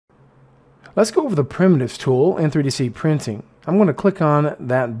Let's go over the primitives tool in 3DC printing. I'm going to click on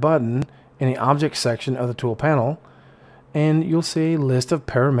that button in the object section of the tool panel, and you'll see a list of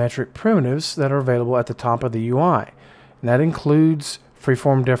parametric primitives that are available at the top of the UI. And that includes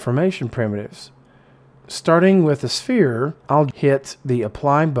freeform deformation primitives. Starting with the sphere, I'll hit the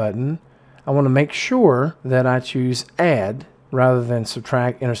apply button. I want to make sure that I choose add rather than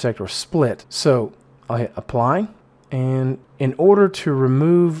subtract, intersect, or split. So I'll hit apply. And in order to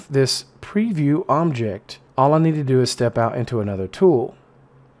remove this preview object, all I need to do is step out into another tool.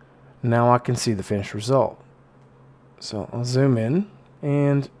 Now I can see the finished result. So I'll zoom in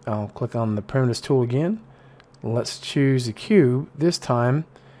and I'll click on the primitives tool again. Let's choose the cube. This time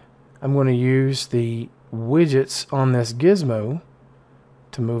I'm going to use the widgets on this gizmo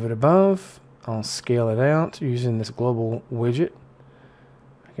to move it above. I'll scale it out using this global widget.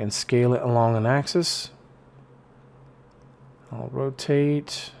 I can scale it along an axis. I'll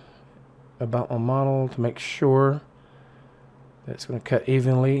rotate about my model to make sure that it's going to cut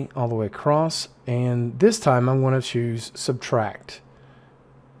evenly all the way across. And this time I'm going to choose subtract.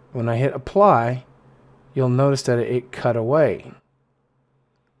 When I hit apply, you'll notice that it cut away.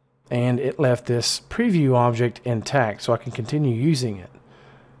 And it left this preview object intact, so I can continue using it.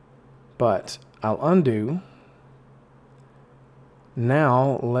 But I'll undo.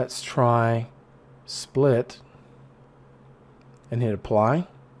 Now let's try split and hit apply.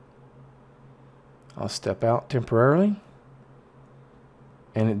 I'll step out temporarily,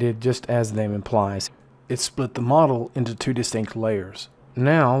 and it did just as the name implies. It split the model into two distinct layers.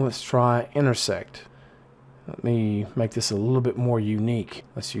 Now let's try intersect. Let me make this a little bit more unique.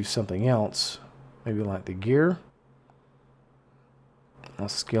 Let's use something else, maybe like the gear. I'll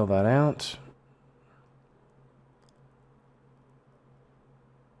scale that out.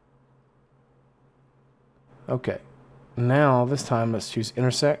 Okay. Now, this time, let's choose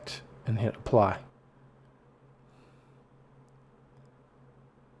intersect and hit apply.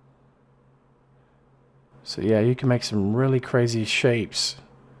 So yeah, you can make some really crazy shapes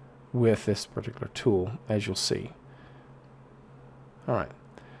with this particular tool, as you'll see. Alright,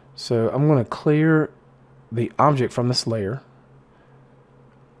 so I'm going to clear the object from this layer,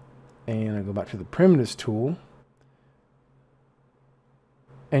 and I go back to the primitives tool.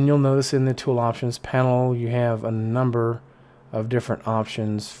 And you'll notice in the tool options panel you have a number of different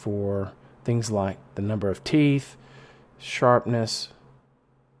options for things like the number of teeth, sharpness,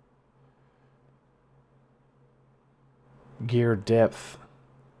 gear depth,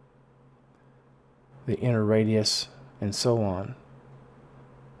 the inner radius, and so on.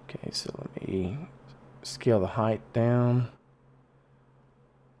 Okay, so let me scale the height down.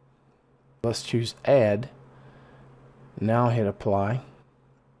 Let's choose add. Now hit apply.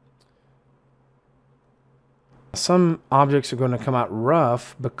 Some objects are going to come out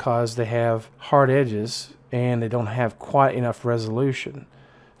rough because they have hard edges and they don't have quite enough resolution.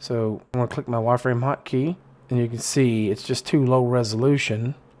 So I'm going to click my wireframe hotkey, and you can see it's just too low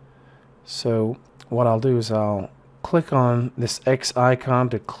resolution. So what I'll do is I'll click on this X icon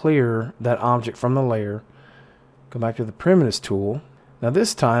to clear that object from the layer. Go back to the primitives tool. Now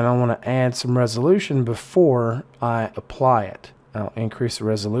this time I want to add some resolution before I apply it. I'll increase the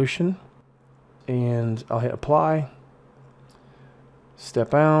resolution, and I'll hit apply,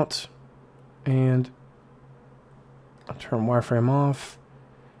 step out, and I'll turn wireframe off.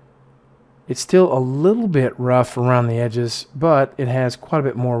 It's still a little bit rough around the edges, but it has quite a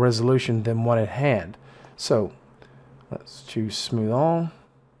bit more resolution than what it had. So let's choose smooth all.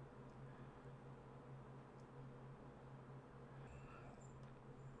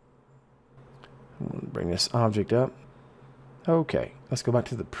 I'm going to bring this object up. Okay, let's go back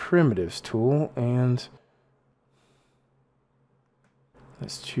to the primitives tool, and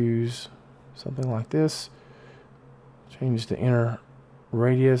let's choose something like this. Change the inner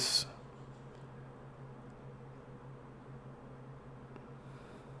radius.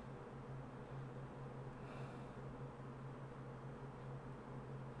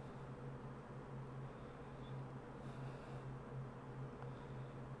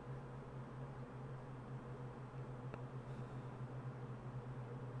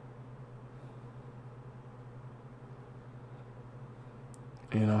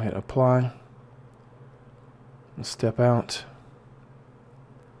 And I'll hit apply and step out.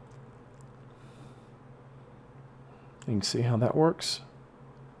 You can see how that works.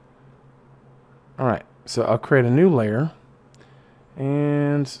 Alright, so I'll create a new layer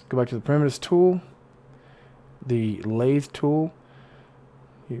and go back to the primitives tool, the lathe tool.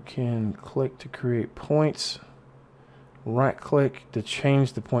 You can click to create points, right click to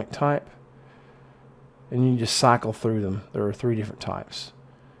change the point type, and you just cycle through them. There are 3 different types.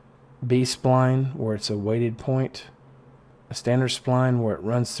 B-spline where it's a weighted point, a standard spline where it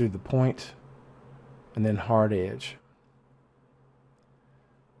runs through the point, and then hard edge.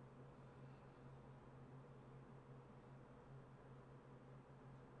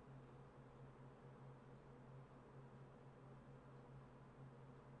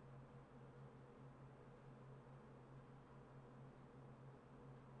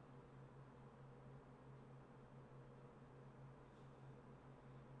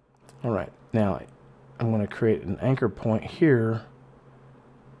 Alright, now I'm going to create an anchor point here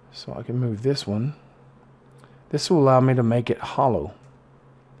so I can move this one. This will allow me to make it hollow.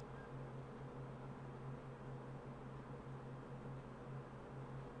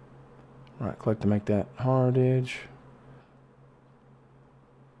 Right click to make that hard edge.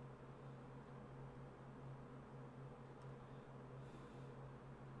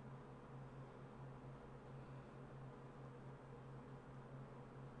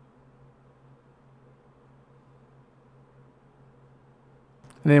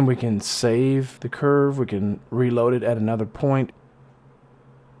 And then we can save the curve, we can reload it at another point,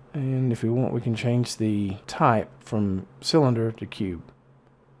 and if we want we can change the type from cylinder to cube.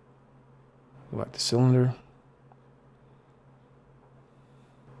 Go back to cylinder.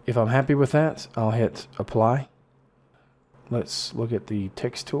 If I'm happy with that, I'll hit apply. Let's look at the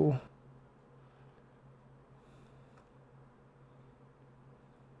text tool.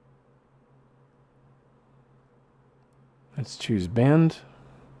 Let's choose bend.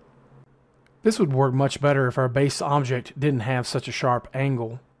 This would work much better if our base object didn't have such a sharp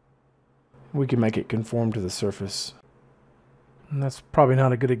angle. We can make it conform to the surface. And that's probably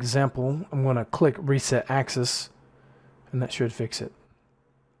not a good example. I'm going to click reset axis and that should fix it.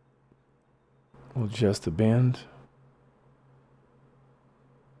 We'll adjust the bend.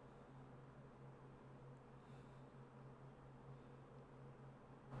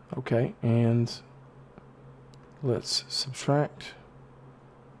 Okay, and let's subtract.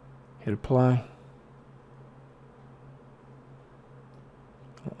 Hit apply.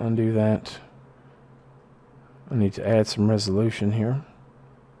 I'll undo that. I need to add some resolution here.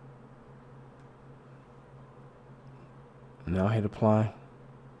 Now hit apply.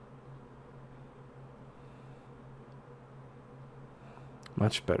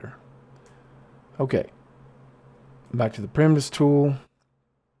 Much better. Okay. Back to the primitives tool.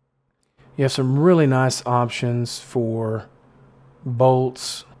 You have some really nice options for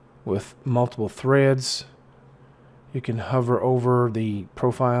bolts with multiple threads. You can hover over the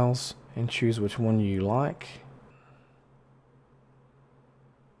profiles and choose which one you like.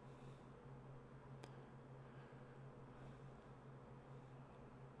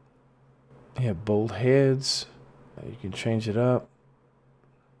 You have bolt heads. You can change it up.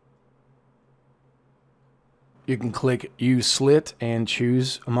 You can click use slit and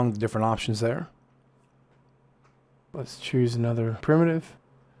choose among the different options there. Let's choose another primitive.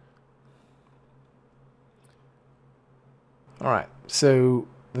 Alright, so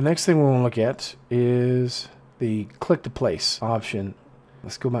the next thing we want to look at is the click to place option.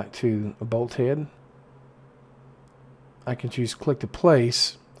 Let's go back to a bolt head. I can choose click to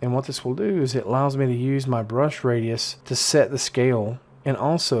place, and what this will do is it allows me to use my brush radius to set the scale, and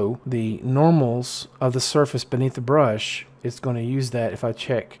also the normals of the surface beneath the brush. It's going to use that if I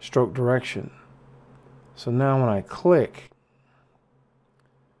check stroke direction. So now when I click,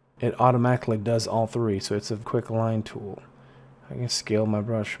 it automatically does all three, so it's a quick line tool. I can scale my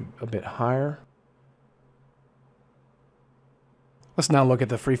brush a bit higher. Let's now look at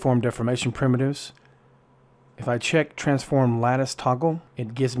the freeform deformation primitives. If I check transform lattice toggle,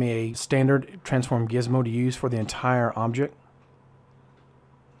 it gives me a standard transform gizmo to use for the entire object.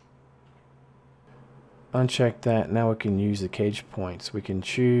 Uncheck that. Now we can use the cage points. We can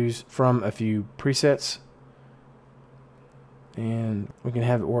choose from a few presets, and we can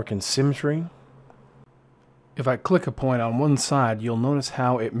have it work in symmetry. If I click a point on one side, you'll notice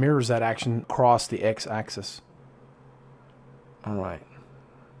how it mirrors that action across the x-axis. Alright.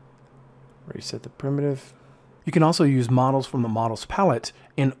 Reset the primitive. You can also use models from the models palette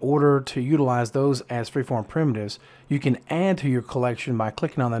in order to utilize those as freeform primitives. You can add to your collection by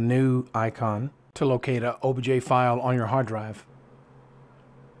clicking on the new icon to locate an OBJ file on your hard drive.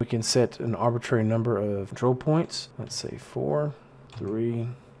 We can set an arbitrary number of control points. Let's say 4, 3,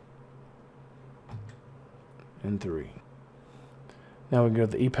 and 3. Now we can go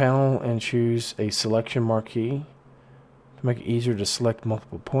to the E panel and choose a selection marquee to make it easier to select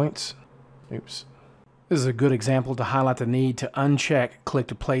multiple points. Oops. This is a good example to highlight the need to uncheck click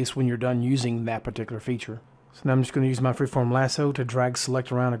to place when you're done using that particular feature. So now I'm just going to use my freeform lasso to drag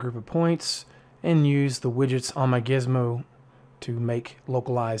select around a group of points and use the widgets on my gizmo to make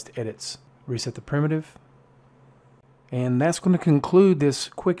localized edits. Reset the primitive. And that's going to conclude this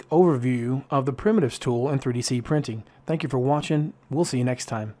quick overview of the primitives tool in 3DC printing. Thank you for watching. We'll see you next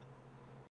time.